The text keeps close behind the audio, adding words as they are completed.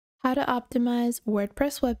How to optimize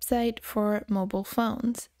WordPress website for mobile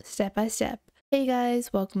phones, step by step. Hey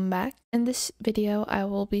guys, welcome back. In this video, I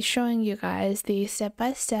will be showing you guys the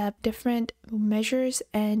step-by-step different measures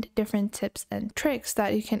and different tips and tricks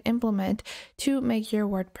that you can implement to make your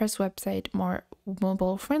WordPress website more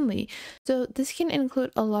mobile friendly. So this can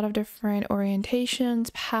include a lot of different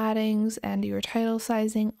orientations, paddings, and your title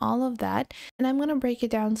sizing, all of that. And I'm going to break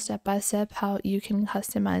it down step by step how you can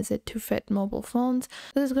customize it to fit mobile phones.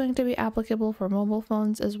 This is going to be applicable for mobile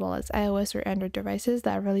phones as well as iOS or Android devices.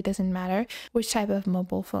 That really doesn't matter which type of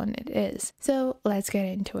mobile phone it is. So let's get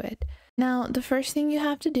into it. Now, the first thing you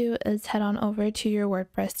have to do is head on over to your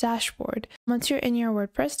WordPress dashboard. Once you're in your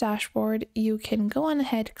WordPress dashboard, you can go on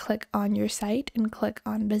ahead, click on your site and click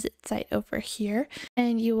on visit site over here,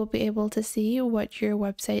 and you will be able to see what your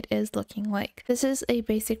website is looking like. This is a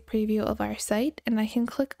basic preview of our site, and I can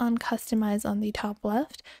click on customize on the top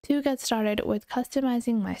left to get started with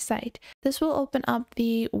customizing my site. This will open up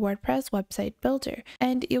the WordPress website builder,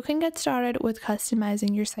 and you can get started with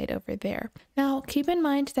customizing your site over there. Now, keep in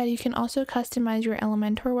mind that you can also customize your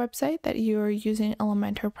Elementor website that you're using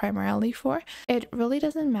Elementor primarily for. It really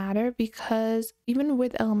doesn't matter because even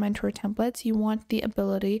with Elementor templates, you want the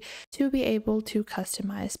ability to be able to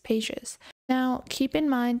customize pages. Now, keep in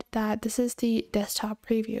mind that this is the desktop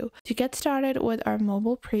preview. To get started with our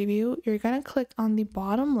mobile preview, you're going to click on the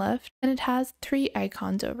bottom left and it has three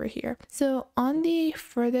icons over here. So on the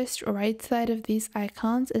furthest right side of these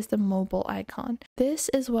icons is the mobile icon. This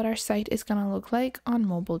is what our site is going to look like on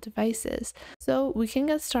mobile devices. So we can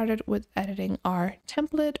get started with editing our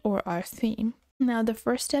template or our theme. Now, the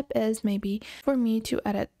first step is maybe for me to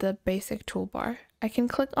edit the basic toolbar. I can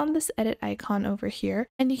click on this edit icon over here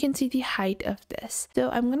and you can see the height of this. So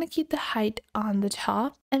I'm going to keep the height on the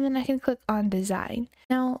top and then I can click on design.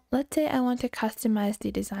 Now, let's say I want to customize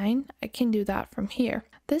the design. I can do that from here.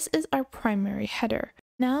 This is our primary header.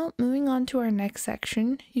 Now, moving on to our next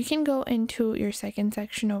section, you can go into your second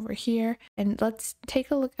section over here and let's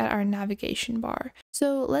take a look at our navigation bar.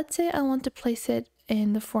 So let's say I want to place it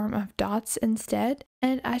in the form of dots instead,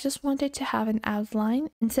 and I just want it to have an outline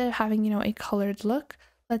instead of having, a colored look.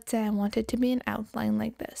 Let's say I want it to be an outline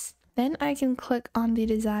like this. Then I can click on the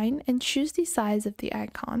design and choose the size of the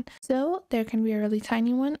icon. So there can be a really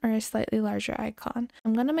tiny one or a slightly larger icon.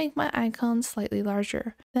 I'm going to make my icon slightly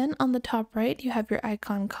larger. Then on the top right, you have your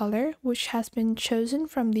icon color, which has been chosen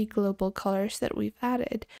from the global colors that we've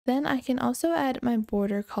added. Then I can also add my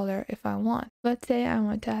border color if I want. Let's say I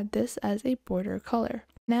want to add this as a border color.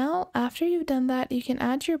 Now, after you've done that, you can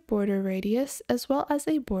add your border radius as well as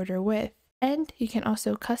a border width. And you can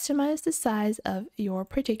also customize the size of your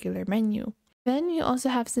particular menu. Then you also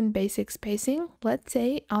have some basic spacing. Let's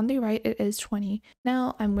say on the right it is 20.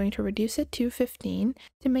 Now I'm going to reduce it to 15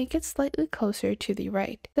 to make it slightly closer to the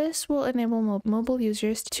right. This will enable mobile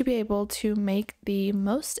users to be able to make the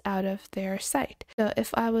most out of their site. So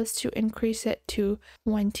if I was to increase it to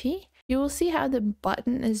 20, you will see how the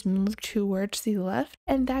button is moved towards the left,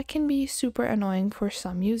 and that can be super annoying for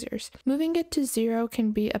some users. Moving it to 0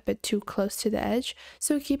 can be a bit too close to the edge,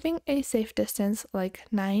 so keeping a safe distance like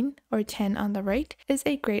 9 or 10 on the right is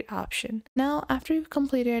a great option. Now, after you've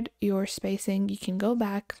completed your spacing, you can go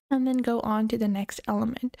back and then go on to the next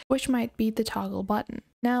element, which might be the toggle button.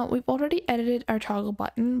 Now, we've already edited our toggle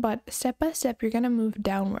button, but step by step, you're going to move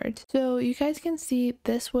downwards. So you guys can see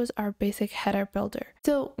this was our basic header builder.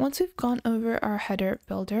 So once we've gone over our header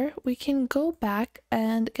builder, we can go back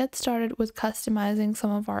and get started with customizing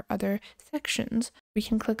some of our other sections. We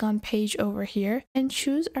can click on page over here and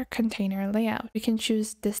choose our container layout. We can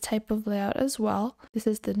choose this type of layout as well. This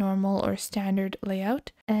is the normal or standard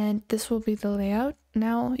layout, and this will be the layout.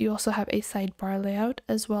 Now you also have a sidebar layout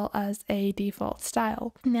as well as a default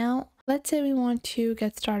style. Now, let's say we want to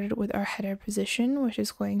get started with our header position, which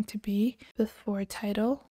is going to be before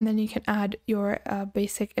title. And then you can add your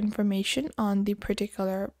basic information on the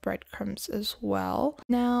particular breadcrumbs as well.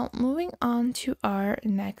 Now, moving on to our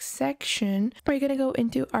next section, we're going to go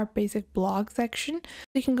into our basic blog section.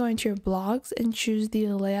 You can go into your blogs and choose the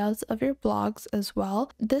layouts of your blogs as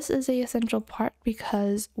well. This is an essential part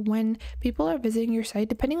because when people are visiting your site,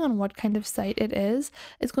 depending on what kind of site it is,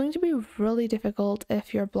 it's going to be really difficult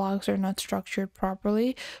if your blogs are not structured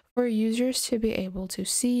properly for users to be able to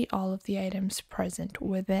see all of the items present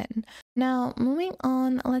within. Now, moving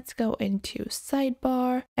on, let's go into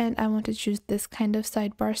sidebar, and I want to choose this kind of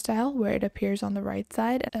sidebar style where it appears on the right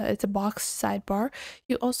side. It's a boxed sidebar.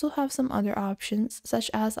 You also have some other options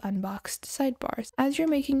such as unboxed sidebars. As you're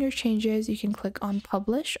making your changes, you can click on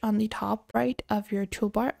publish on the top right of your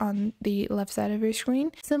toolbar on the left side of your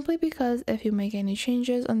screen, simply because if you make any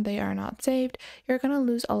changes and they are not saved, you're going to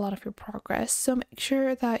lose a lot of your progress. So make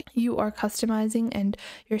sure that you are customizing and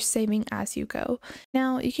you're saving as you go.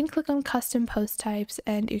 Now you can click on custom post types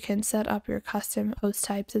and you can set up your custom post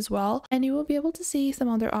types as well, and you will be able to see some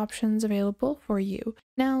other options available for you.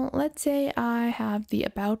 Now let's say I have the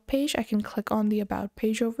about page. I can click on the about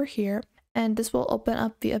page over here, and this will open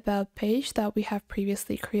up the about page that we have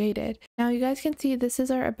previously created. Now you guys can see this is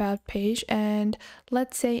our about page, and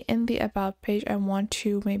let's say in the about page I want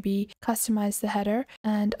to maybe customize the header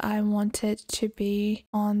and I want it to be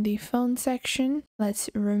on the phone section.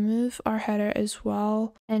 Let's remove our header as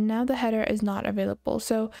well, and now the header is not available.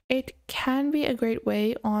 So it can be a great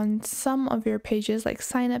way on some of your pages, like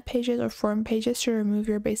sign up pages or form pages, to remove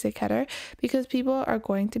your basic header, because people are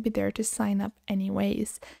going to be there to sign up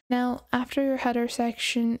anyways. Now after your header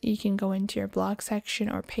section, you can go into your blog section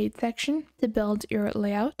or page section to build your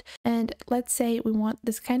layout. And let's say we want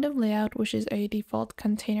this kind of layout, which is a default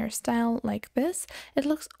container style like this. It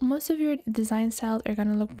looks, most of your design styles are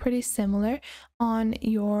going to look pretty similar on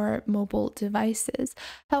your mobile devices.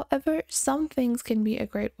 However, some things can be a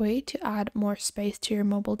great way to add more space to your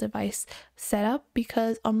mobile device setup,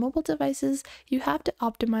 because on mobile devices you have to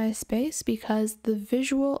optimize space because the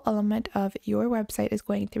visual element of your website is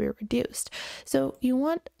going to be reduced. So you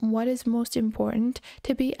want what is most important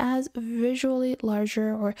to be as visually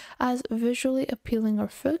larger or as visually appealing or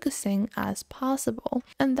focusing as possible.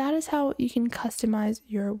 And that is how you can customize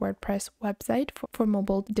your WordPress website for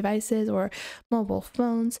mobile devices or mobile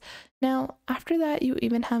phones. Now, after that, you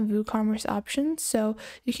even have WooCommerce options. So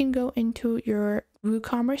you can go into your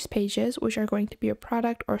WooCommerce pages, which are going to be your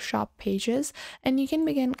product or shop pages, and you can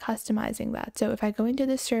begin customizing that. So if I go into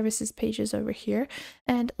the services pages over here,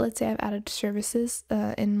 and let's say I've added services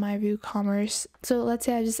in my WooCommerce. So let's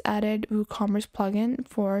say I just added WooCommerce plugin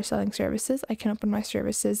for selling services. I can open my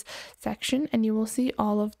services section and you will see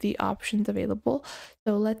all of the options available.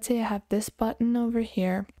 So let's say I have this button over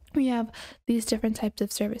here. We have these different types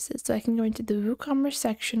of services. So I can go into the WooCommerce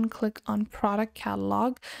section, click on product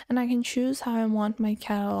catalog, and I can choose how I want my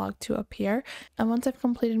catalog to appear. And once I've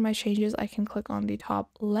completed my changes, I can click on the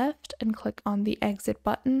top left and click on the exit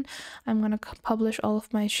button. I'm going to publish all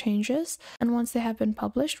of my changes, and once they have been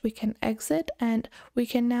published, we can exit, and we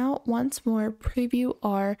can now once more preview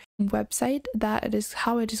our website. That is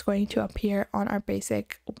how it is going to appear on our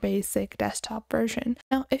basic desktop version.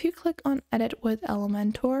 Now if you click on edit with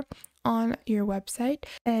Elementor on your website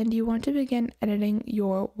and you want to begin editing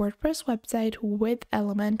your WordPress website with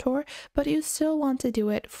Elementor, but you still want to do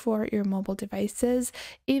it for your mobile devices,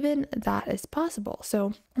 even that is possible.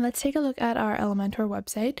 So let's take a look at our Elementor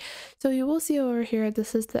website. So you will see over here,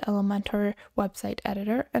 this is the Elementor website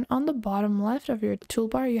editor, and on the bottom left of your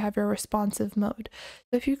toolbar you have your responsive mode.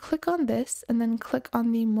 So if you click on this and then click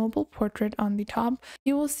on the mobile portrait on the top,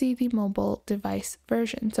 you will see the mobile device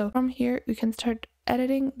version. So from here you can start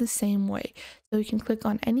editing the same way. So you can click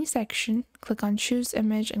on any section, click on choose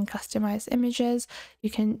image and customize images. You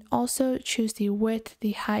can also choose the width,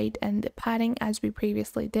 the height, and the padding as we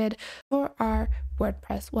previously did for our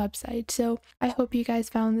WordPress website. So I hope you guys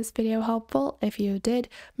found this video helpful. If you did,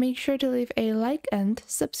 make sure to leave a like and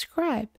subscribe.